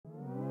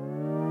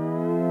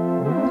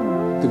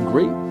The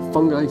great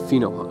fungi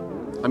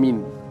Phenohunt. I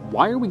mean,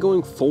 why are we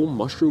going full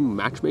mushroom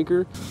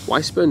matchmaker? Why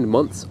spend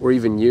months or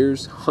even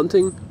years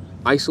hunting,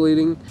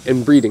 isolating,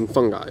 and breeding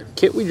fungi?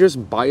 Can't we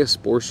just buy a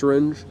spore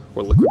syringe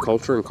or liquid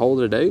culture and call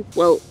it a day?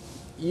 Well,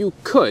 you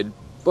could,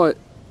 but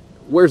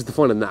where's the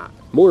fun in that?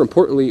 More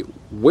importantly,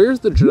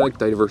 where's the genetic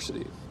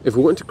diversity? If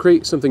we want to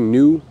create something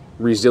new,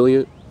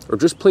 resilient, or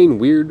just plain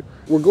weird,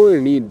 we're going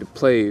to need to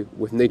play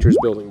with nature's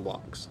building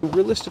blocks.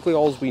 Realistically,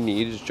 all we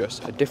need is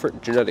just a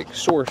different genetic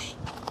source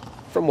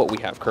from what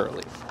we have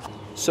currently.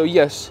 So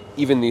yes,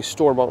 even these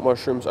store-bought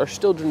mushrooms are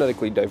still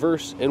genetically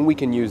diverse, and we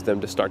can use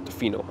them to start the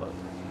Phenohunt.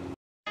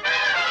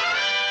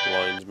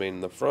 Lion's mane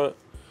in the front,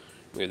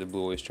 we have the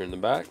blue oyster in the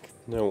back.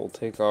 Now we'll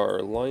take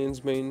our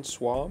lion's mane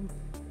swab.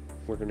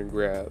 We're gonna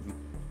grab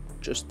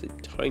just the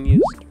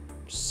tiniest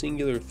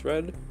singular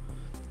thread.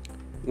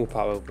 We'll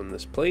pop open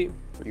this plate,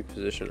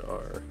 reposition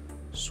our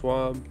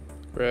swab,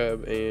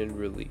 grab and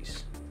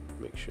release.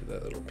 Make sure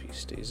that little piece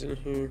stays in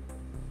here.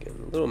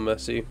 Getting a little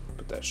messy,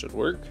 but that should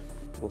work.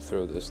 We'll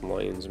throw this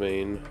lion's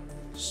mane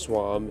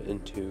swab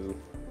into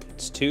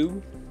its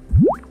tube.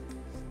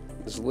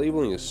 This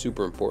labeling is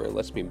super important. It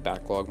lets me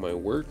backlog my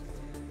work.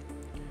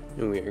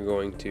 And we are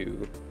going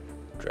to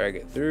drag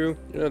it through,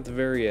 and at the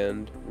very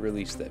end,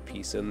 release that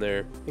piece in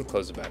there and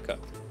close it back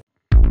up.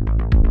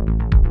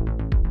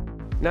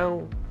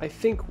 Now, I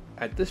think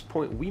at this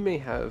point we may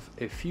have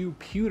a few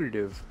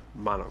putative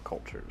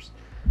monocultures.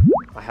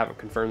 I haven't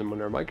confirmed them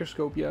under a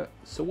microscope yet,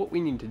 so what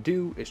we need to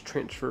do is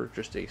transfer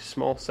just a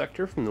small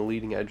sector from the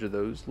leading edge of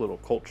those little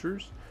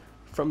cultures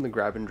from the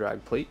grab and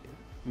drag plate,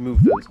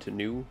 move those to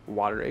new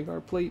water agar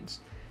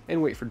plates,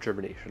 and wait for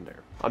germination there.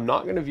 I'm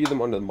not going to view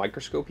them under the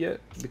microscope yet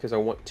because I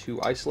want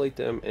to isolate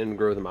them and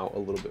grow them out a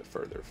little bit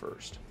further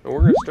first. And we're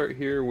going to start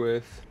here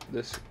with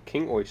this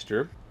king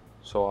oyster.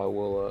 So I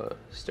will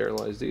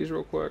sterilize these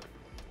real quick,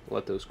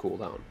 let those cool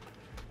down.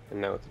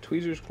 And now with the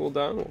tweezers cooled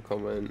down, we'll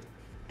come in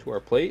to our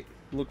plate,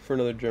 look for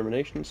another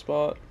germination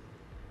spot,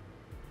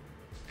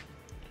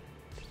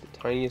 just the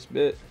tiniest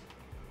bit,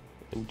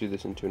 and do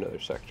this into another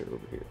sector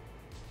over here.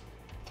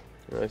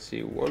 And I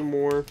see one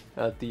more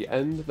at the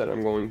end that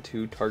I'm going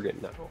to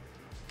target now.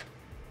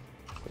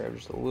 Grab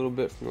just a little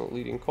bit from the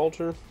leading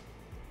culture,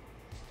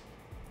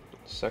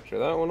 sector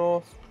that one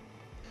off.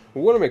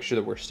 We want to make sure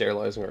that we're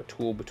sterilizing our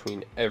tool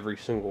between every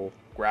single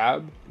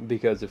grab,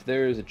 because if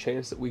there is a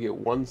chance that we get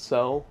one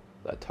cell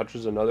that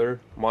touches another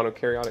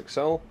monokaryotic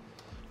cell,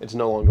 it's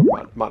no longer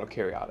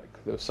monokaryotic.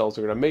 Those cells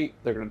are going to mate,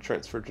 they're going to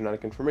transfer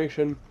genetic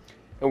information,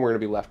 and we're going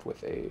to be left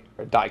with a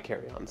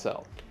dikaryon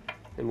cell.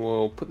 And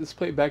we'll put this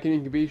plate back in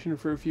incubation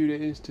for a few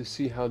days to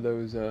see how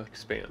those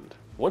expand.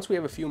 Once we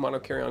have a few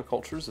monokaryon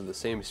cultures of the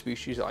same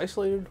species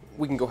isolated,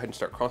 we can go ahead and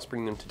start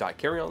crossbreeding them to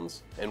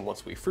dikaryons, and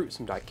once we fruit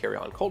some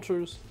dikaryon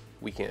cultures,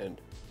 we can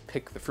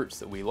pick the fruits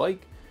that we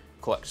like,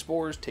 collect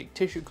spores, take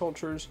tissue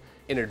cultures,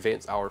 and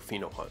advance our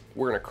Phenohunt.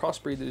 We're going to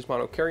crossbreed these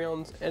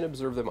monokaryons and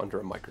observe them under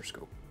a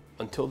microscope.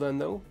 Until then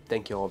though,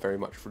 thank you all very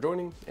much for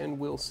joining, and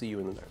we'll see you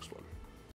in the next one.